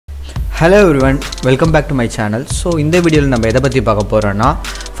Hello everyone, welcome back to my channel. So in this video நம்ம எதை பத்தி பார்க்க போறோம்னா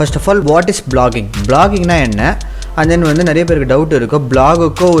first of all what is blogging? Blogging னா என்ன? And then வந்து நிறைய பேருக்கு டவுட் இருக்கும்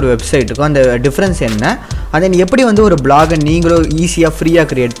blogக்கு ஒரு வெப்சைட்டுக்கு அந்த டிஃபரன்ஸ் என்ன? and then எப்படி வந்து ஒரு blog நீங்களும் ஈஸியா ஃப்ரீயா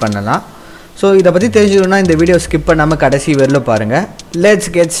கிரியேட் பண்ணலாம்? So இத பத்தி தெரிஞ்சுக்கணும்னா இந்த வீடியோ ஸ்கிப் பண்ணாம கடைசி வரையில பாருங்க. Let's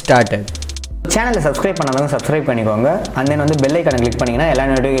get started. சேனலை சப்ஸ்கிரைப் பண்ணாதவங்க சப்ஸ்கிரைப் பண்ணிக்கோங்க. and then வந்து பெல் ஐகானை கிளிக் பண்ணீங்கன்னா எல்லா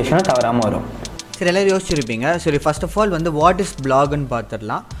நோட்டிஃபிகேஷனும் தவறாம வரும். சரி எல்லாரும் யோசிச்சிருப்பீங்க. சரி ஃபர்ஸ்ட் ஆஃப் ஆல் வந்து வாட் இஸ் பிளாக்னு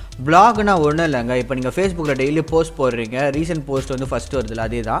பார்த்துடலாம். பிளாக்னா ஒன்றும் இல்லைங்க. இப்போ நீங்கள் ஃபேஸ்புக்கில் டெய்லி போஸ்ட் போடுறீங்க, ரீசெண்ட் போஸ்ட் வந்து ஃபஸ்ட்டு வருதுல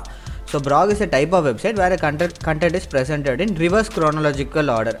அதே தான். So black is a type of website வேறு content is presented in reverse chronological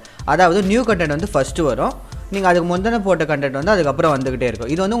order. அதாவது நியூ கண்டென்ட் வந்து ஃபஸ்ட்டு வரும், நீங்கள் அதுக்கு முந்தின போட்ட கண்டென்ட் வந்து அதுக்கப்புறம் வந்துக்கிட்டே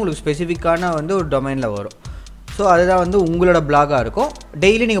இருக்கும். இது வந்து உங்களுக்கு ஸ்பெசிஃபிக்கான வந்து ஒரு டொமைனில் வரும். ஸோ அதுதான் வந்து உங்களோட பிளாகாக இருக்கும்.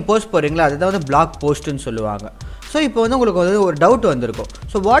 டெய்லி நீங்கள் போஸ்ட் போடுறீங்களா அதுதான் வந்து பிளாக் போஸ்ட்டுன்னு சொல்லுவாங்க. ஸோ இப்போ வந்து உங்களுக்கு வந்து ஒரு டவுட் வந்திருக்கும்.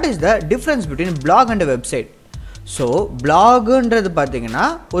 So what is the difference between black and website? So பிளாகுன்றது பார்த்தீங்கன்னா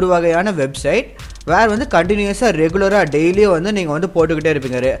ஒரு வகையான வெப்சைட் வேறு வந்து கண்டினியூஸாக ரெகுலராக டெய்லியோ வந்து நீங்கள் வந்து போட்டுக்கிட்டே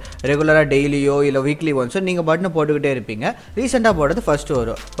இருப்பீங்க. ரெகுலராக டெய்லியோ இல்லை வீக்லி ஒன்ஸோ நீங்கள் பாட்டுன்னு போட்டுக்கிட்டே இருப்பீங்க. ரீசெண்டாக போடுறது ஃபஸ்ட்டு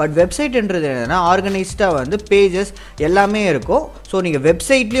வரும். பட் வெப்சைட்ன்றது என்னென்னா ஆர்கனைஸ்டாக வந்து பேஜஸ் எல்லாமே இருக்கும். ஸோ நீங்கள்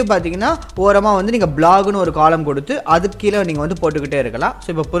வெப்சைட்லேயும் பார்த்தீங்கன்னா ஓரமாக வந்து நீங்கள் பிளாக்னு ஒரு காலம் கொடுத்து அதுக்கு கீழே நீங்கள் வந்து போட்டுக்கிட்டே இருக்கலாம். ஸோ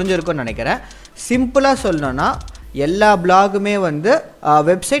இப்போ புரிஞ்சிருக்கும்னு நினைக்கிறேன். சிம்பிளாக சொல்லணும்னா எல்லா பிளாகுமே வந்து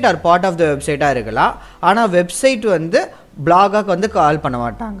website are part of the வெப்சைட்டாக இருக்கலாம். ஆனால் வெப்சைட் வந்து பிளாகாக வந்து கால் பண்ண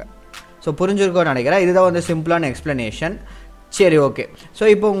மாட்டாங்க. ஸோ புரிஞ்சிருக்கோன்னு நினைக்கிறேன். இதுதான் வந்து சிம்பிளான எக்ஸ்ப்ளனேஷன். சரி ஓகே. ஸோ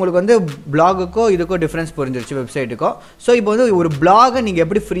இப்போ உங்களுக்கு வந்து பிளாகுக்கோ இதுக்கோ டிஃப்ரென்ஸ் புரிஞ்சிருச்சு வெப்சைட்டுக்கோ. ஸோ இப்போ வந்து ஒரு பிளாகை நீங்கள்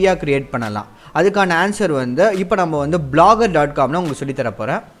எப்படி ஃப்ரீயாக க்ரியேட் பண்ணலாம் அதுக்கான ஆன்சர் வந்து இப்போ நம்ம வந்து blogger.comனு உங்களுக்கு சொல்லித்தர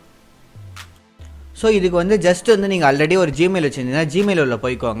போகிறேன். ஸோ இதுக்கு வந்து ஜஸ்ட் வந்து நீங்கள் ஆல்ரெடி ஒரு ஜிமெயில் வச்சுருந்தீங்கன்னா ஜிமெயில் உள்ள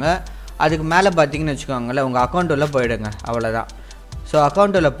போய்க்கோங்க. அதுக்கு மேலே பார்த்தீங்கன்னு வச்சுக்கோங்களேன் உங்கள் அக்கௌண்ட் உள்ள போயிடுங்க, அவ்வளோதான். ஸோ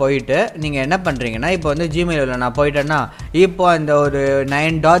அக்கௌண்ட்டில் போயிட்டு நீங்கள் என்ன பண்ணுறீங்கன்னா இப்போ வந்து ஜிமெயிலில் நான் போயிட்டேன்னா இப்போ அந்த ஒரு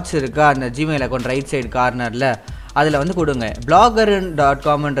 9 டாட்ஸ் இருக்கா அந்த ஜிமெயில் அக்கௌண்ட் ரைட் சைடு கார்னரில் அதில் வந்து கொடுங்க.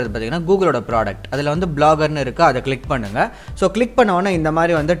 blogger.comன்றது பார்த்தீங்கன்னா கூகுளோட ப்ராடக்ட். அதில் வந்து பிளாகர்னு இருக்கா அதை கிளிக் பண்ணுங்கள். ஸோ கிளிக் பண்ணோன்னே இந்த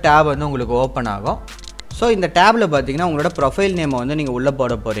மாதிரி வந்து டேப் வந்து உங்களுக்கு ஓப்பன் ஆகும். ஸோ இந்த டேப்பில் பார்த்தீங்கன்னா உங்களோட ப்ரொஃபைல் நேமை வந்து நீங்கள் உள்ளே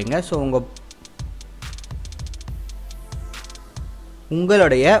போட போகிறீங்க. ஸோ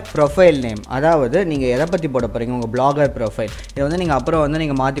உங்களுடைய ப்ரொஃபைல் நேம், அதாவது நீங்கள் எதை பற்றி போட போகிறீங்க உங்கள் பிளாகர் ப்ரொஃபைல், இதை வந்து நீங்கள் அப்புறம் வந்து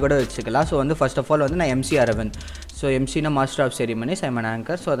நீங்கள் மாற்றி கூட வச்சுக்கலாம். ஸோ வந்து ஃபர்ஸ்ட் ஆஃப் ஆல் வந்து நான் MC Aravind. So எம்சினா master of ceremonies, I'm an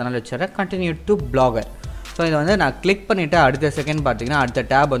anchor. So அதனால் வச்சுறேன் கண்டினியூ டு பிளாகர். ஸோ இதை வந்து நான் கிளிக் பண்ணிவிட்டு அடுத்த செகண்ட் பார்த்தீங்கன்னா அடுத்த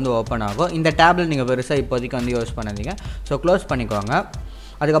டேப் வந்து ஓப்பன் ஆகும். இந்த டேப்பில் நீங்கள் பெருசாக இப்போதைக்கு வந்து யூஸ் பண்ணாதீங்க. ஸோ க்ளோஸ் பண்ணிக்கோங்க.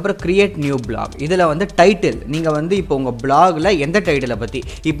 அதுக்கப்புறம் கிரியேட் நியூ பிளாக். இதில் வந்து டைட்டில் நீங்கள் வந்து இப்போ உங்கள் பிளாகில் எந்த டைட்டிலை பற்றி,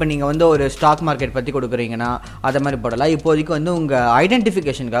 இப்போ நீங்கள் வந்து ஒரு ஸ்டாக் மார்க்கெட் பற்றி கொடுக்குறீங்கன்னா அதை மாதிரி போடலாம். இப்போதைக்கு வந்து உங்கள்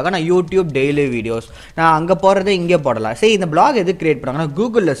ஐடென்டிஃபிகேஷனுக்காக நான் யூடியூப் டெய்லி வீடியோஸ் நான் அங்கே போடுறதை இங்கே போடலாம். சரி இந்த பிளாக் எது கிரியேட் பண்ணாங்கன்னா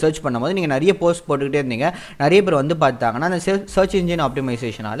கூகுளில் சர்ச் பண்ணும்போது நீங்கள் நிறைய போஸ்ட் போட்டுக்கிட்டே இருந்தீங்க, நிறைய பேர் வந்து பார்த்தாங்கன்னா அந்த சர்ச் இன்ஜின்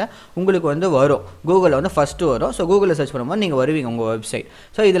ஆப்டிமைசேஷனால் உங்களுக்கு வந்து வரும், கூகுளில் வந்து ஃபஸ்ட்டு வரும். ஸோ கூகுளில் சர்ச் பண்ணும்போது நீங்கள் வருவீங்க உங்கள் வெப்சைட்.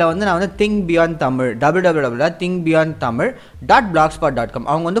 ஸோ இதில் வந்து நான் வந்து Thinkbeyondtamil www.thinkbeyondtamil.blogspot.com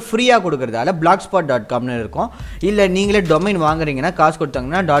அவங்க வந்து ஃப்ரீயாக கொடுக்குறதால blogspot.comனு இருக்கும். இல்லை நீங்களே டொமைன் வாங்குறீங்கன்னா காசு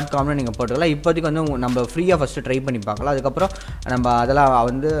கொடுத்தாங்கன்னா .comனு நீங்கள் போட்டுக்கலாம். இப்போதைக்கு வந்து நம்ம ஃப்ரீயாக ஃபஸ்ட்டு ட்ரை பண்ணி பார்க்கலாம். அதுக்கப்புறம் நம்ம அதெல்லாம்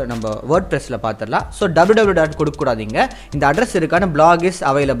வந்து நம்ம வேர்ட்பிரஸில் பார்த்துடலாம். So www கொடுக்கக்கூடாதீங்க. இந்த அட்ரஸ் இருக்கான blog is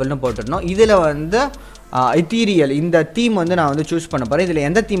availableனு போட்டுடணும். இதில் வந்து இத்தீரியல் இந்த தீம் வந்து நான் வந்து சூஸ் பண்ண போகிறேன். இதில்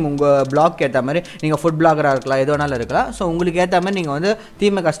எந்த தீம் உங்கள் பிளாக் ஏற்ற மாதிரி நீங்கள் ஃபுட் பிளாகராக இருக்கலாம், எது வேணாலும் இருக்கலாம். ஸோ உங்களுக்கு ஏற்ற மாதிரி நீங்கள் வந்து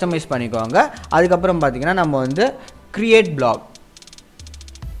தீமை கஸ்டமைஸ் பண்ணிக்கோங்க. அதுக்கப்புறம் பார்த்தீங்கன்னா நம்ம வந்து கிரியேட் பிளாக்.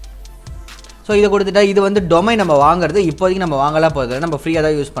 ஸோ இதை கொடுத்துட்டா இது வந்து டொமைன் நம்ம வாங்குறது இப்போதைக்கு நம்ம வாங்கலாம் போகிறது, நம்ம ஃப்ரீயாக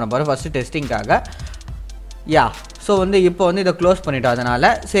தான் யூஸ் பண்ண போகிறோம் ஃபஸ்ட்டு டெஸ்டிங்காக. யா ஸோ வந்து இப்போ வந்து இதை க்ளோஸ் பண்ணிட்டோம். அதனால்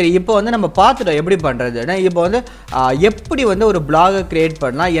சரி இப்போ வந்து நம்ம பார்த்துட்டோம் எப்படி பண்ணுறதுன்னா இப்போ வந்து எப்படி வந்து ஒரு பிளாகை க்ரியேட்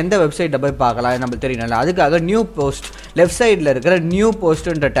பண்ணலாம், எந்த வெப்சைட்டை போய் பார்க்கலாம் நம்மளுக்கு தெரியல. அதுக்காக நியூ போஸ்ட் லெஃப்ட் சைடில் இருக்கிற நியூ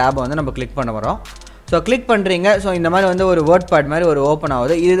போஸ்ட்டுன்ற டேபை வந்து நம்ம கிளிக் பண்ண வரோம். ஸோ கிளிக் பண்ணுறீங்க. ஸோ இந்த மாதிரி வந்து ஒரு வேர்ட் பேட் மாதிரி ஒரு ஓப்பன்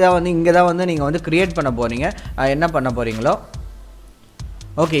ஆகுது. இதுதான் வந்து இங்கே தான் வந்து நீங்கள் வந்து க்ரியேட் பண்ண போகிறீங்க, என்ன பண்ண போகிறீங்களோ.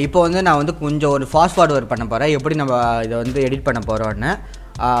 ஓகே இப்போ வந்து நான் வந்து கொஞ்சம் ஒரு ஃபாஸ்ட் ஃபார்வர்ட் பண்ண போகிறேன். எப்படி நம்ம இதை வந்து எடிட் பண்ண போகிறோன்னு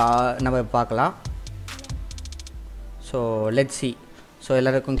நம்ம பார்க்கலாம். So let's see. ஸோ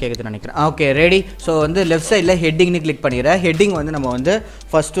எல்லாருக்கும் கேட்குதுன்னு நினைக்கிறேன். Okay ready. ஸோ வந்து லெஃப்ட் சைடில் ஹெட்டிங்னு கிளிக் பண்ணிடுறேன். ஹெட்டிங் வந்து நம்ம வந்து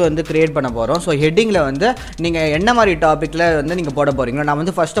ஃபஸ்ட்டு வந்து க்ரியேட் பண்ண போகிறோம். ஸோ ஹெட்டிங்கில் வந்து நீங்கள் என்ன மாதிரி டாப்பிக்கில் வந்து நீங்கள் போட போகிறீங்களோ, நான்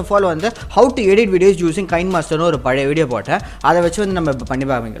வந்து ஃபர்ஸ்ட் ஆஃப் ஆல் வந்து how to edit videos using கைன்மாஸ்டர்னு ஒரு பழைய வீடியோ போட்டேன். அதை வச்சு வந்து நம்ம இப்போ பண்ணி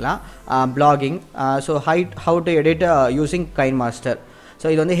பார்க்கலாம் blogging. So how to edit using KineMaster. So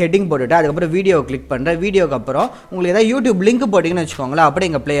இது வந்து ஹெட்டிங் போட்டுவிட்டு அதுக்கப்புறம் வீடியோவை கிளிக் பண்ணுறேன். வீடியோக்கு அப்புறம் உங்களுக்கு ஏதாவது யூடியூப் லிங்க் போட்டிங்கன்னு வச்சுக்கோங்களேன், அப்படியே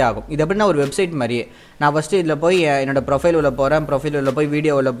இங்கே ப்ளே ஆகும். இது எப்படின்னா ஒரு வெப்சைட் மாதிரியே. நான் ஃபஸ்ட்டு இதில் போய் என்னோடய ப்ரொஃபைல் உள்ள போகிறேன், ப்ரொஃபைல் உள்ள போய்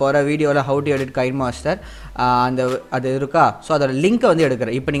வீடியோவில் போகிறேன், வீடியோவில் ஹவு டு எடிட் கைன்மாஸ்டர் அந்த அது இருக்கா. ஸோ அதோட லிங்க்கை வந்து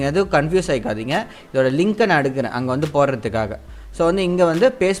எடுக்கிறேன். இப்போ நீங்கள் எதுவும் கன்ஃபியூஸ் ஆகிக்காதீங்க, இதோட லிங்க்கை நான் எடுக்கிறேன் அங்கே வந்து போடுறதுக்காக. ஸோ வந்து இங்கே வந்து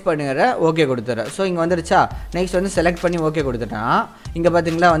பேஸ்ட் பண்ணிடுற ஓகே கொடுத்துட்றேன். ஸோ இங்கே வந்துருச்சா, நெக்ஸ்ட் வந்து செலக்ட் பண்ணி ஓகே கொடுத்துட்டேன். இங்கே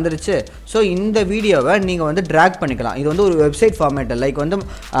பார்த்தீங்களா வந்துருச்சு. ஸோ இந்த வீடியோவை நீங்கள் வந்து ட்ராக் பண்ணிக்கலாம். இது வந்து ஒரு வெப்சைட் ஃபார்மேட், லைக் வந்து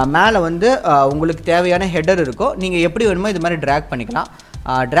மேலே வந்து உங்களுக்கு தேவையான ஹெடர் இருக்கும், நீங்கள் எப்படி வேணுமோ இது மாதிரி ட்ராக் பண்ணிக்கலாம்.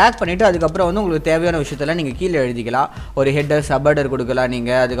 ட்ராக் பண்ணிவிட்டு அதுக்கப்புறம் வந்து உங்களுக்கு தேவையான விஷயத்தெல்லாம் நீங்கள் கீழே எழுதிக்கலாம். ஒரு ஹெட்டர் சப்ஹெடர் கொடுக்கலாம்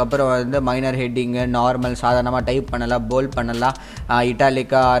நீங்கள். அதுக்கப்புறம் வந்து மைனர் ஹெட்டிங்கு, நார்மல் சாதாரணமாக டைப் பண்ணலாம், போல்ட் பண்ணலாம்,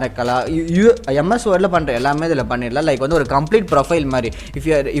 இட்டாலிக்கா அரைக்கலாம், எம்எஸ் வேர்டில் பண்ணுற எல்லாமே இதில் பண்ணிடலாம். லைக் வந்து ஒரு கம்ப்ளீட் ப்ரொஃபைல் மாதிரி. If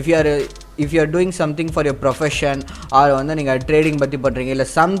you are doing something for your profession R வந்து நீங்கள் ட்ரேடிங் பற்றி பண்ணுறீங்க, இல்லை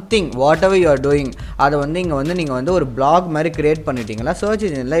something what ever you are doing, அதை வந்து இங்கே வந்து நீங்கள் வந்து ஒரு பிளாக் மாதிரி க்ரியேட் பண்ணிட்டீங்களா சர்ச்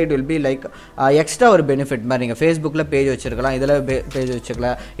இன்ஜினில், it will be like extra ஒரு பெனிஃபிட் மாதிரி. நீங்கள் ஃபேஸ்புக்கில் பேஜ் வச்சுருக்கலாம், இதில் பேஜ்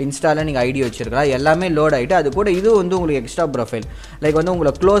வச்சுக்கலாம், இன்ஸ்டாவில் நீங்கள் ஐடி வச்சுருக்கலாம், எல்லாமே லோட் ஆகிட்டு அது கூட இது வந்து உங்களுக்கு எக்ஸ்ட்ரா ப்ரொஃபைல். லைக் வந்து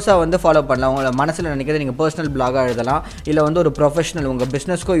உங்களை க்ளோஸாக வந்து ஃபாலோ பண்ணலாம். உங்களை மனசில் நினைக்கிறது நீங்கள் பர்சனல் பிளாகாக எழுதலாம், இல்லை வந்து ஒரு ப்ரொஃபஷனல் உங்கள்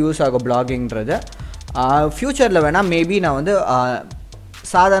பிஸ்னஸ்க்கும் யூஸ் ஆகும் பிளாகிங்கிறது. ஃப்யூச்சரில் வேணால் மேபி நான் வந்து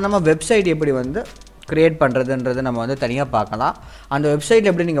சாதாரணமாக வெப்சைட் எப்படி வந்து க்ரியேட் பண்ணுறதுன்றது நம்ம வந்து தனியாக பார்க்கலாம். அந்த வெப்சைட்டில்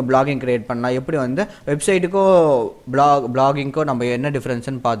எப்படி நீங்கள் பிளாகிங் க்ரியேட் பண்ணலாம், எப்படி வந்து வெப்சைட்டுக்கும் பிளாகிங்க்கும் நம்ம என்ன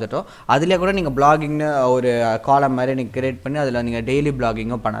டிஃப்ரென்ஸ்னு பார்த்துட்டோம். அதிலே கூட நீங்கள் பிளாகிங்னு ஒரு காலம் மாதிரி நீங்கள் க்ரியேட் பண்ணி அதில் நீங்கள் டெய்லி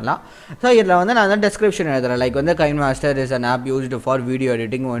பிளாகிங்கும் பண்ணலாம். ஸோ இதில் வந்து நான் வந்து டெஸ்கிரிப்ஷன் எழுதுகிறேன். லைக் வந்து KineMaster is an app used for video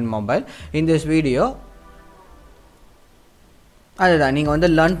editing one mobile. In this video அதுதான் நீங்கள் வந்து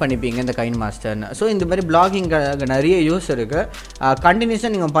லேர்ன் பண்ணிப்பீங்க இந்த கைன்மாஸ்டர்னு. ஸோ இந்த மாதிரி பிளாகிங்காக நிறைய யூஸ் இருக்குது. கண்டினியூஸாக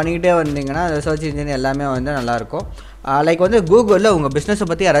நீங்கள் பண்ணிக்கிட்டே வந்தீங்கன்னா சர்ச் இன்ஜின் எல்லாமே வந்து நல்லாயிருக்கும். லைக் வந்து கூகுளில் உங்கள் பிஸ்னஸை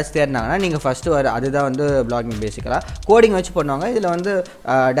பற்றி யாராச்சும் தேடினாங்கன்னா நீங்கள் ஃபஸ்ட்டு அதுதான் வந்து பிளாகிங் பேசிக்கலாக கோடிங் வச்சு பண்ணுவாங்க. இதில் வந்து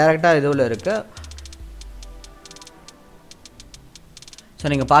டேரெக்டாக இதுவில் இருக்குது.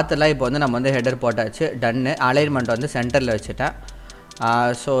 ஸோ நீங்கள் பார்த்துடலாம். இப்போ வந்து நம்ம வந்து ஹெடர் போட்டாச்சு, டன்னு. அலைன்மெண்ட் வந்து சென்டரில் வச்சுட்டேன்.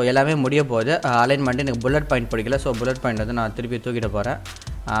 ஸோ எல்லாமே முடிய போகுது. அலைன்மெண்ட்டு எனக்கு புல்லட் பாயிண்ட் பிடிக்கல, ஸோ புல்லட் பாயிண்ட் வந்து நான் திருப்பி தூக்கிட்டு போகிறேன்.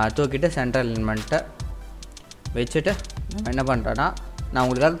 தூக்கிட்டு சென்டர் அலைன்மெண்ட்டை வச்சுட்டு என்ன பண்ணுறேன்னா, நான்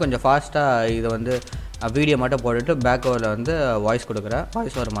உங்களுக்காக கொஞ்சம் ஃபாஸ்ட்டாக இதை வந்து வீடியோ மட்டும் போட்டுட்டு பேக் ஓவரில் வந்து வாய்ஸ் கொடுக்குறேன்.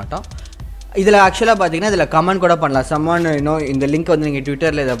 வாய்ஸ் வர மாட்டோம். இதில் ஆக்சுவலாக பார்த்தீங்கன்னா இதில் கமெண்ட் கூட பண்ணலாம். சம்மான் இன்னும் இந்த லிங்க் வந்து நீங்கள்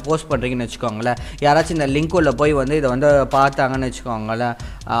ட்விட்டரில் இதை போஸ்ட் பண்ணுறீங்கன்னு வச்சுக்கோங்களேன், யாராச்சும் இந்த லிங்க் உள்ள போய் வந்து இதை வந்து பார்த்தாங்கன்னு வச்சுக்கோங்களேன்,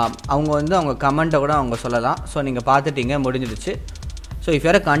 அவங்க வந்து அவங்க கமெண்ட்டை கூட அவங்க சொல்லலாம். ஸோ நீங்கள் பார்த்துட்டீங்க, முடிஞ்சிடுச்சு. So if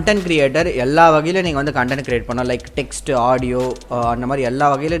your content creator, எல்லா வகையிலும் நீங்கள் வந்து கண்டென்ட் க்ரியேட் பண்ணலாம். லைக் டெக்ஸ்ட், ஆடியோ, அந்த மாதிரி எல்லா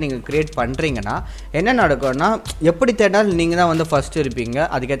வகையிலும் நீங்கள் க்ரியேட் பண்ணுறீங்கன்னா என்ன நடக்கும்னா, எப்படி தேடினாலும் நீங்கள் தான் வந்து ஃபஸ்ட்டு இருப்பீங்க.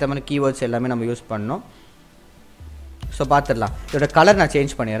 அதுக்கேற்ற மாதிரி கீவேர்ட்ஸ் எல்லாமே நம்ம யூஸ் பண்ணணும். ஸோ பார்த்துடலாம். இதோட கலர் நான்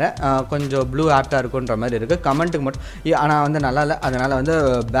சேஞ்ச் பண்ணிடுறேன். கொஞ்சம் ப்ளூ ஆப்டாக இருக்குன்ற மாதிரி இருக்குது. கமெண்ட்டுக்கு மட்டும் ஆனால் வந்து நல்லா இல்லை, அதனால் வந்து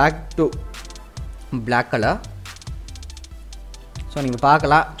back to black colour. So நீங்கள்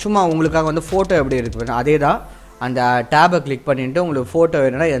பார்க்கலாம். சும்மா உங்களுக்காக வந்து ஃபோட்டோ எப்படி இருக்குது அதே தான். அந்த டேபை கிளிக் பண்ணிவிட்டு உங்களுக்கு ஃபோட்டோ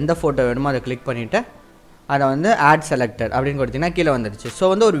வேணும்னா எந்த ஃபோட்டோ வேணுமோ அதை கிளிக் பண்ணிவிட்டு அதை வந்து ஆட் செலக்டட் அப்படின்னு கொடுத்தீங்கன்னா கீழே வந்துடுச்சு. ஸோ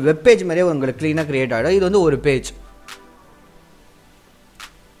வந்து ஒரு வெப்பேஜ் மாதிரியே உங்களுக்கு க்ளீனாக க்ரியேட் ஆகிடும். இது வந்து ஒரு பேஜ்.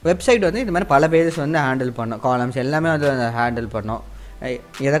 வெப்சைட் வந்து இது மாதிரி பல பேஜஸ் வந்து ஹேண்டில் பண்ணோம், காலம்ஸ் எல்லாமே வந்து ஹேண்டில் பண்ணோம்.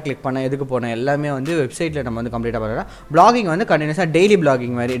 எதை கிளிக் பண்ண எதுக்கு போனோம் எல்லாமே வந்து வெப்சைட்டில் நம்ம வந்து கம்ப்ளீட்டாக பண்ணுறோம். பிளாகிங் வந்து கண்டினியூஸாக டெய்லி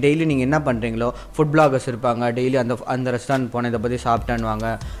பிளாகிங் மாதிரி, டெய்லி நீங்கள் என்ன பண்ணுறீங்களோ, ஃபுட் பிளாகர்ஸ் இருப்பாங்க, டெய்லி அந்த ரெஸ்டாரண்ட் போனேன் இதை பற்றி சாப்பிட்டான்வாங்க,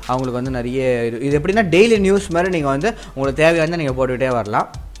 அவங்களுக்கு வந்து நிறைய இது எப்படின்னா டெய்லி நியூஸ் மாதிரி நீங்கள் வந்து உங்களுக்கு தேவையான நீங்கள் போட்டுக்கிட்டே வரலாம்.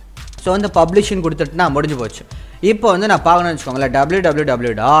 ஸோ வந்து பப்ளிஷிங் கொடுத்துட்டுனா முடிஞ்சு போச்சு. இப்போ வந்து நான் பார்க்கணும்னு வச்சுக்கோங்களேன்,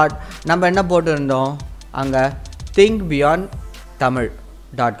 www. நம்ம என்ன போட்டுருந்தோம் அங்கே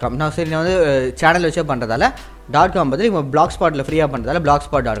thinkbeyondtamil.com. நான் சரி நான் வந்து சேனல் வச்சே பண்ணுறதால .com பதில் இப்போ பிளாக் ஸ்பாட்டில் ஃப்ரீயாக பண்ணுறதால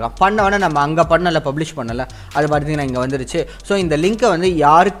blogspot.com பண்ணோன்னா நம்ம அங்கே பண்ணலை, பப்ளிஷ் பண்ணலை, அது பார்த்தீங்கன்னா இங்கே வந்துருச்சு. ஸோ இந்த லிங்க்கை வந்து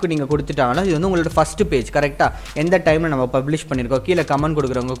யாருக்கு நீங்கள் கொடுத்துட்டாங்களோ இது வந்து உங்களோட ஃபஸ்ட்டு பேஜ். கரெக்டாக எந்த டைமில் நம்ம பப்ளிஷ் பண்ணியிருக்கோம், கீழே கமெண்ட்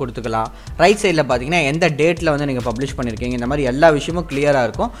கொடுக்குறவங்க கொடுத்துக்கலாம். ரைட் சைடில் பார்த்தீங்கன்னா எந்த டேட்டில் வந்து நீங்கள் பப்ளிஷ் பண்ணியிருக்கீங்க, இந்த மாதிரி எல்லா விஷயமும் கிளியராக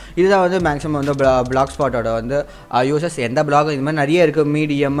இருக்கும். இதுதான் வந்து மேக்ஸிமம் வந்து பிளாக் ஸ்பாட்டோட வந்து யூசர்ஸ். எந்த பிளாக் இது மாதிரி நிறைய இருக்குது,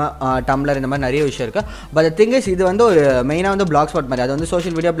 மீடியம், டம்ளர், இந்த மாதிரி நிறைய விஷயம் இருக்குது. பட் திங் இஸ் இது வந்து ஒரு மெயினாக வந்து பிளாக் ஸ்பாட் மாதிரி, அது வந்து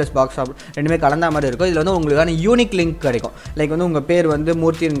social media plus black spot ரெண்டுமே கலந்த மாதிரி இருக்கும். இதில் வந்து உங்களுக்கான யூனிக் லிங்க் கிடைக்கும். லைக் வந்து உங்கள் பேர் வந்து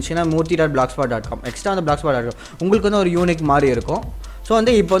மூர்த்தி இருந்துச்சுன்னா மூர்த்தி.blogspot.com, எக்ஸ்ட்ரா வந்து blogspot.com உங்களுக்கு வந்து ஒரு யூனிக் மாதிரி இருக்கும். ஸோ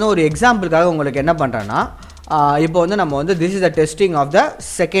வந்து இப்போ வந்து ஒரு எக்ஸாம்பிளுக்காக உங்களுக்கு என்ன பண்ணுறேன்னா, இப்போ வந்து நம்ம வந்து this is the testing of the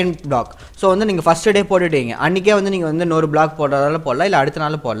second block. So வந்து நீங்கள் ஃபஸ்ட்டு டே போட்டுட்டீங்க, அன்றைக்கே வந்து நீங்கள் வந்து இன்னொரு பிளாக் போடுறதால போடலாம், இல்லை அடுத்த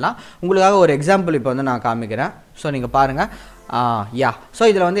நாள் போடலாம். உங்களுக்காக ஒரு எக்ஸாம்பிள் இப்போ வந்து நான் காமிக்கிறேன். ஸோ நீங்கள் பாருங்கள். ஸோ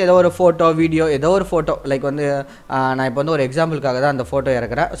இதில் வந்து ஏதோ ஒரு ஃபோட்டோ, வீடியோ, ஏதோ ஒரு ஃபோட்டோ, லைக் வந்து நான் இப்போ வந்து ஒரு எக்ஸாம்பிளுக்காக தான் அந்த ஃபோட்டோ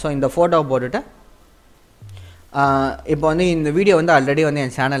இறக்குறேன். ஸோ இந்த ஃபோட்டோவை போட்டுட்டு இப்போ வந்து இந்த வீடியோ வந்து ஆல்ரெடி வந்து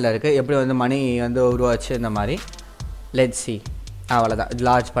என் சேனலில் இருக்குது, எப்படி வந்து மணி வந்து உருவாச்சு இந்த மாதிரி. Let's see. அவ்வளோதான்,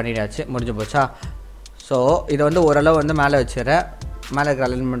 லார்ஜ் பண்ணிடாச்சு, முடிஞ்சு போச்சா. ஸோ இதை வந்து ஓரளவு வந்து மேலே வச்சுறேன். மேலே இருக்கிற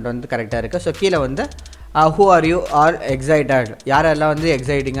அலைன்மெண்ட் வந்து கரெக்டாக இருக்குது. ஸோ கீழே வந்து who are you are excited யாரெல்லாம் வந்து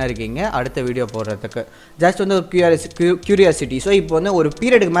எக்ஸைட்டிங்காக இருக்கீங்க அடுத்த வீடியோ போடுறதுக்கு ஜஸ்ட் வந்து ஒரு கியூரியாசிட்டி. ஸோ இப்போ வந்து ஒரு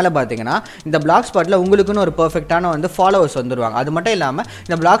பீரியடுக்கு மேலே பார்த்தீங்கன்னா இந்த பிளாக் ஸ்பாட்டில் உங்களுக்குன்னு ஒரு பர்ஃபெக்டான வந்து ஃபாலோவர்ஸ் வந்துடுவாங்க. அது மட்டும் இல்லாமல்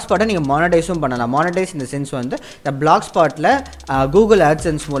இந்த பிளாக் ஸ்பாட்டை நீங்கள் மானிட்டைஸும் பண்ணலாம். மானிட்டைஸ் இந்த சென்ஸ் வந்து இந்த பிளாக் ஸ்பாட்டில் கூகுள்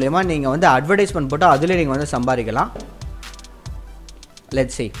ஆட்சன்ஸ் மூலமா நீங்கள் வந்து அட்வர்டைஸ்மெண்ட் போட்டு அதில் நீங்கள் வந்து சம்பாதிக்கலாம்.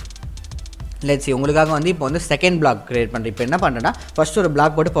 லெட்ஸ் see உங்களுக்காக வந்து இப்போ வந்து செகண்ட் பிளாக் கிரியேட் பண்ணுறேன். இப்போ என்ன பண்ணுறேன்னா ஃபஸ்ட் ஒரு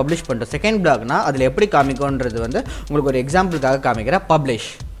பிளாக் போட்டு பப்ளிஷ் பண்ணுறேன். செகண்ட் பிளாக்னா அதில் எப்படி காமிக்கும்ன்றது வந்து உங்களுக்கு ஒரு எக்ஸாம்பிளுக்காக காமிக்கிறேன்.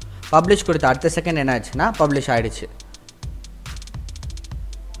 பப்ளிஷ் கொடுத்த அடுத்த செகண்ட் என்ன ஆச்சுன்னா பப்ளிஷ் ஆகிடுச்சு.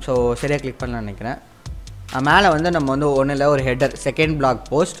 ஸோ சரியாக கிளிக் பண்ணலான்னு நினைக்கிறேன். மேலே வந்து நம்ம வந்து ஒன்றும் இல்லை ஒரு header second blog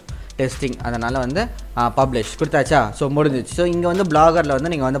post testing அதனால் வந்து பப்ளிஷ் கொடுத்தாச்சா. ஸோ முடிஞ்சிச்சு. ஸோ இங்கே வந்து பிளாகரில்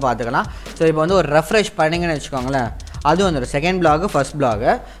வந்து நீங்கள் வந்து பார்த்துக்கலாம். ஸோ இப்போ வந்து ஒரு ரெஃப்ரெஷ் பண்ணிங்கன்னு வச்சுக்கோங்களேன் அது வந்துடும் second blog first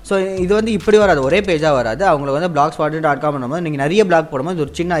blog. So இது வந்து இப்படி வராது ஒரே பேஜாக வராது. அவங்களுக்கு வந்து blogspot.com பண்ணும்போது நீங்கள் நிறைய பிளாக் போடும்போது இது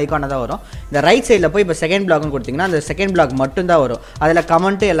ஒரு சின்ன ஐக்கானாக தான் வரும். இந்த ரைட் சைடில் போய் இப்போ செகண்ட் பிளாக்னு கொடுத்தீங்கன்னா அந்த செகண்ட் பிளாக் மட்டும்தான் வரும். அதில்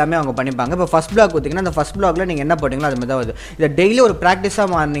கமெண்ட்டு எல்லாமே அவங்க பண்ணிப்பாங்க. இப்போ ஃபஸ்ட் பிளாக் கொடுத்தீங்கன்னா அந்த ஃபஸ்ட் பிளாக்ல நீங்கள் என்ன போட்டிங்களோ அது மாதிரி தான் வருது. இதை டெய்லி ஒரு ப்ராக்டிஸாக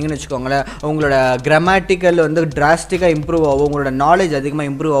மாறினீங்கன்னு வச்சுக்கோங்களேன் உங்களோட கிராமட்டிக்கல் வந்து டிராஸ்டிக்காக இம்ப்ரூவ் ஆகும். உங்களோட நாலேஜ்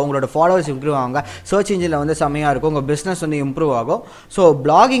அதிகமாக இம்ப்ரூவ் ஆகும். உங்களோட ஃபாலோவர்ஸ் இம்ப்ரூவ் ஆகுங்க. சர்ச் இன்ஜினில் வந்து செம்மையாக இருக்கும். உங்கள் பிஸ்னஸ் வந்து இம்ப்ரூவ் ஆகும். ஸோ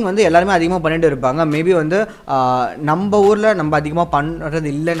பிளாகிங் வந்து எல்லாருமே அதிகமாக பண்ணிட்டு இருப்பாங்க. மேபி வந்து நம்ம ஊரில் நம்ம அதிகமாக பண்ணுறது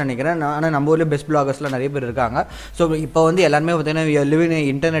இல்லைன்னு நினைக்கிறேன். ஆனால் நம்ம ஊரில் பெஸ்ட் பிளாகர்ஸ்லாம் நிறைய பேர் இருக்காங்க. ஸோ இப்போ வந்து எல்லாருமே பார்த்தீங்கன்னா லிவிங்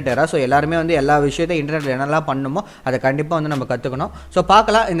இன்டர்நெட் ஏரா. ஸோ எல்லாருமே வந்து எல்லா விஷயத்தையும் இன்டர்நெட்டில் என்னெல்லாம் பண்ணணுமோ அதை கண்டிப்பாக வந்து நம்ம கற்றுக்கணும். ஸோ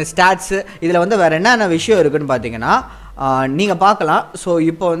பார்க்கலாம் இந்த ஸ்டாட்ஸு இதில் வந்து வேறு என்னென்ன விஷயம் இருக்குதுன்னு பார்த்தீங்கன்னா நீங்கள் பார்க்கலாம். ஸோ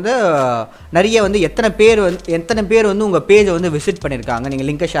இப்போ வந்து நிறைய வந்து எத்தனை பேர் வந்து உங்கள் பேஜை வந்து விசிட் பண்ணியிருக்காங்க. நீங்கள்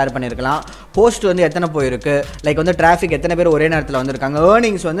லிங்கை ஷேர் பண்ணியிருக்கலாம். போஸ்ட் வந்து எத்தனை போயிருக்கு லைக் வந்து டிராஃபிக் எத்தனை பேர் ஒரே நேரத்தில் வந்திருக்காங்க.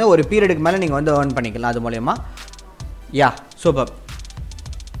 ஏர்னிங்ஸ் வந்து ஒரு பீரியடுக்கு மேலே நீங்கள் வந்து ஏர்ன் பண்ணிக்கலாம் அது மூலயமா. Super.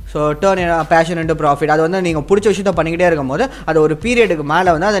 So turn fashion into profit அது வந்து நீங்கள் பிடிச்ச விஷயத்தை பண்ணிக்கிட்டே இருக்கும் போது அது ஒரு பீரியடுக்கு மேலே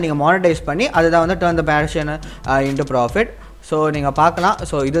வந்து அதை நீங்கள் மானிட்டைஸ் பண்ணி அதுதான் வந்து turn the passion into profit. So நீங்கள் பார்க்கலாம்.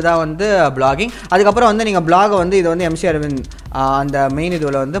 ஸோ இதுதான் வந்து பிளாகிங். அதுக்கப்புறம் வந்து நீங்கள் பிளாகை வந்து இது வந்து MC அரவிந்த் அந்த மெயின்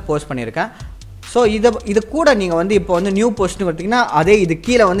இதில் வந்து போஸ்ட் பண்ணியிருக்கேன். ஸோ இது கூட நீங்கள் வந்து இப்போ வந்து நியூ போஸ்ட்னு பார்த்தீங்கன்னா அதே இது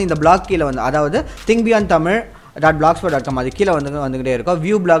கீழே வந்து இந்த பிளாக் கீழே வந்து அதாவது thinkbeyondtamil.blogspot.com அது கீழே வந்துக்கிட்டே இருக்கும்.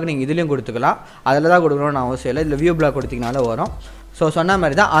 வியூ பிளாக் நீங்கள் இதுலேயும் கொடுத்துக்கலாம். அதில் தான் கொடுக்கணும்னு அவசியம் இல்லை. இதில் வியூ பிளாக் கொடுத்தீங்கனால வரும். ஸோ சொன்ன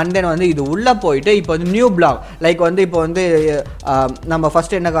மாதிரி தான். அண்ட் தென் வந்து இது உள்ளே போயிட்டு இப்போ வந்து நியூ பிளாக் லைக் வந்து இப்போ வந்து நம்ம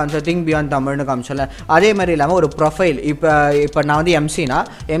ஃபஸ்ட்டு என்ன காமிச்சோம் thinkbeyondtamilனு காமிச்சோம்ல அதே மாதிரி இல்லாமல் ஒரு ப்ரொஃபைல் இப்போ நான் வந்து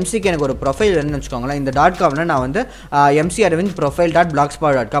எம்சிக்கு எனக்கு ஒரு ப்ரொஃபைல் வேணும்னு வச்சுக்கோங்களேன். இந்த .comல நான் வந்து MC அரவிந்த்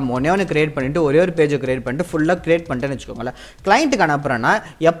profile.blogspot.com ஒன்று கிரியேட் பண்ணிவிட்டு ஒரே ஒரு பேஜை கிரியேட் பண்ணிட்டு ஃபுல்லாக கிரியேட் பண்ணிட்டேன்னு வச்சுக்கோங்களேன். கிளைண்ட்டுக்கு அனுப்புகிறேன்னா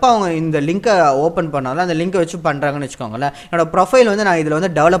எப்போ அவங்க இந்த லிங்க்கை ஓப்பன் பண்ணாலும் அந்த லிங்கை வச்சு பண்ணுறாங்கன்னு வச்சுக்கோங்களேன். என்னோட ப்ரொஃபைல் வந்து நான் இதில்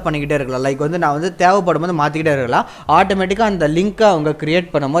வந்து டெவலப் பண்ணிக்கிட்டே இருக்கலாம். லைக் வந்து நான் வந்து தேவைப்படும் போது மாற்றிக்கிட்டே இருக்கலாம். ஆட்டோமேட்டிக்காக அந்த லிங்க் அவங்க கிரியேட்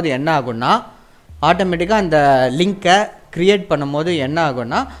பண்ணும்போது என்ன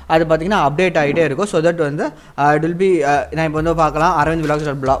ஆகும்னா அது பார்த்தீங்கன்னா அப்டேட் ஆகிட்டே இருக்கும். ஸோ தட் வந்து இட் வில் பி நான் இப்போ வந்து பார்க்கலாம்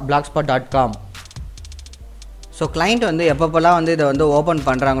arvindvlogs.blogspot.com. ஸோ கிளைண்ட் வந்து எப்பப்போலாம் வந்து இதை வந்து ஓப்பன்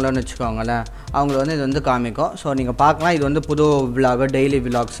பண்ணுறாங்களோன்னு வச்சுக்கோங்களேன் அவங்களுக்கு வந்து இது வந்து காமிக்கும். ஸோ நீங்கள் பார்க்கலாம் இது வந்து புது விலாக் டெய்லி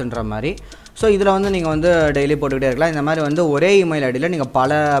விலாக்ஸ்ன்ற மாதிரி. ஸோ இதில் வந்து நீங்கள் வந்து டெய்லி போட்டுக்கிட்டே இருக்கலாம். இந்த மாதிரி வந்து ஒரே இமெயில் ஐடியில் நீங்கள்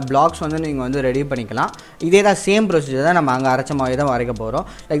பல பிளாக்ஸ் வந்து நீங்கள் வந்து ரெடி பண்ணிக்கலாம். இதே தான் சேம் ப்ரொசீஜர் தான் நம்ம அங்கே அரைச்ச மாதிரி தான் வரைக்க போகிறோம்.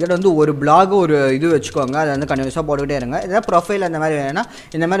 லைக் தட் வந்து ஒரு பிளாக் ஒரு இது வச்சுக்கோங்க. அதை வந்து கண்டினியூஸாக போட்டுக்கிட்டே இருங்க. இதான் ப்ரொஃபைல் அந்த மாதிரி வேணும்னா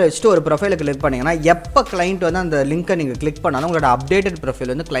இந்த மாதிரி வச்சுட்டு ஒரு ப்ரொஃபைலை கிளிக் பண்ணிங்கன்னா எப்போ கிளைண்ட் வந்து அந்த லிங்க்கை நீங்கள் கிளிக் பண்ணாலும் உங்களோட அப்டேட்டட்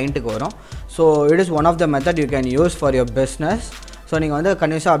ப்ரொஃபைல் வந்து கிளைண்ட்டுக்கு வரும். So it is one of the method you can use for your business. So நீங்கள் வந்து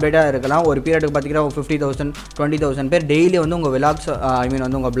கண்டினியூஸாக அப்டேட்டாக இருக்கலாம். ஒரு பீரியடுக்கு பார்த்தீங்கன்னா 50,000 20,000 பேர் டெய்லி வந்து உங்கள் விலாக்ஸ்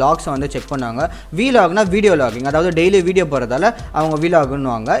வந்து உங்கள் பிளாக்ஸை வந்து செக் பண்ணாங்க. வீலாக்னா வீடியோ லாகிங் அதாவது டெய்லி வீடியோ போகிறதால அவங்க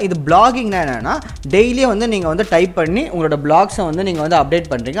வீலாகுன்னுவாங்க. இது பிளாகிங்னா என்னென்னா டெய்லியே வந்து நீங்கள் வந்து டைப் பண்ணி உங்களோட பிளாக்ஸை வந்து நீங்கள் வந்து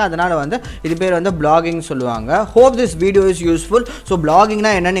அப்டேட் பண்ணுறீங்க. அதனால் வந்து இது பேர் வந்து பிளாகிங் சொல்லுவாங்க. Hope this video is useful. So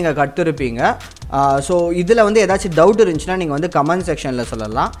பிளாகிங்னா என்ன நீங்கள் கற்றுருப்பீங்க. ஸோ இதில் வந்து ஏதாச்சும் டவுட் இருந்துச்சுன்னா நீங்கள் வந்து கமெண்ட் செக்ஷனில்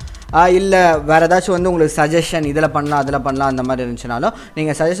சொல்லலாம். இல்லை வேறு ஏதாச்சும் வந்து உங்களுக்கு சஜஷன் இதில் பண்ணலாம் அதில் பண்ணலாம் அந்த மாதிரி இருந்துச்சுனாலும்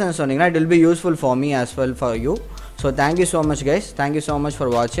நீங்கள் சஜஷன் சொன்னீங்கன்னா it will be useful for me as well for you. So thank you so much guys. Thank you so much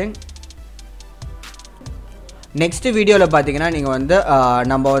for வாட்சிங். நெக்ஸ்ட் வீடியோவில் பார்த்தீங்கன்னா நீங்கள் வந்து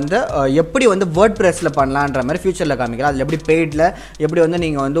நம்ம வந்து எப்படி வந்து வேர்ட்பிரஸில் பண்ணலான்ற மாதிரி ஃபியூச்சரில் காமிக்கலாம். அதில் எப்படி பெய்டில் எப்படி வந்து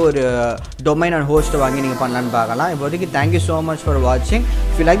நீங்கள் வந்து ஒரு டொமைன் அண்ட் ஹோஸ்ட் வாங்கி நீங்கள் பண்ணலான்னு பார்க்கலாம். இப்போதைக்கு தேங்க்யூ ஸோ மச் ஃபார் வாட்சிங்.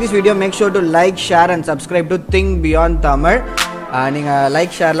 If you like this video make sure to like share and subscribe to think beyond Tamil. நீங்கள்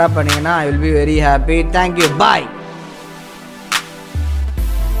லைக் ஷேர்லாம் பண்ணிங்கன்னா I will be very happy. Thank you. Bye.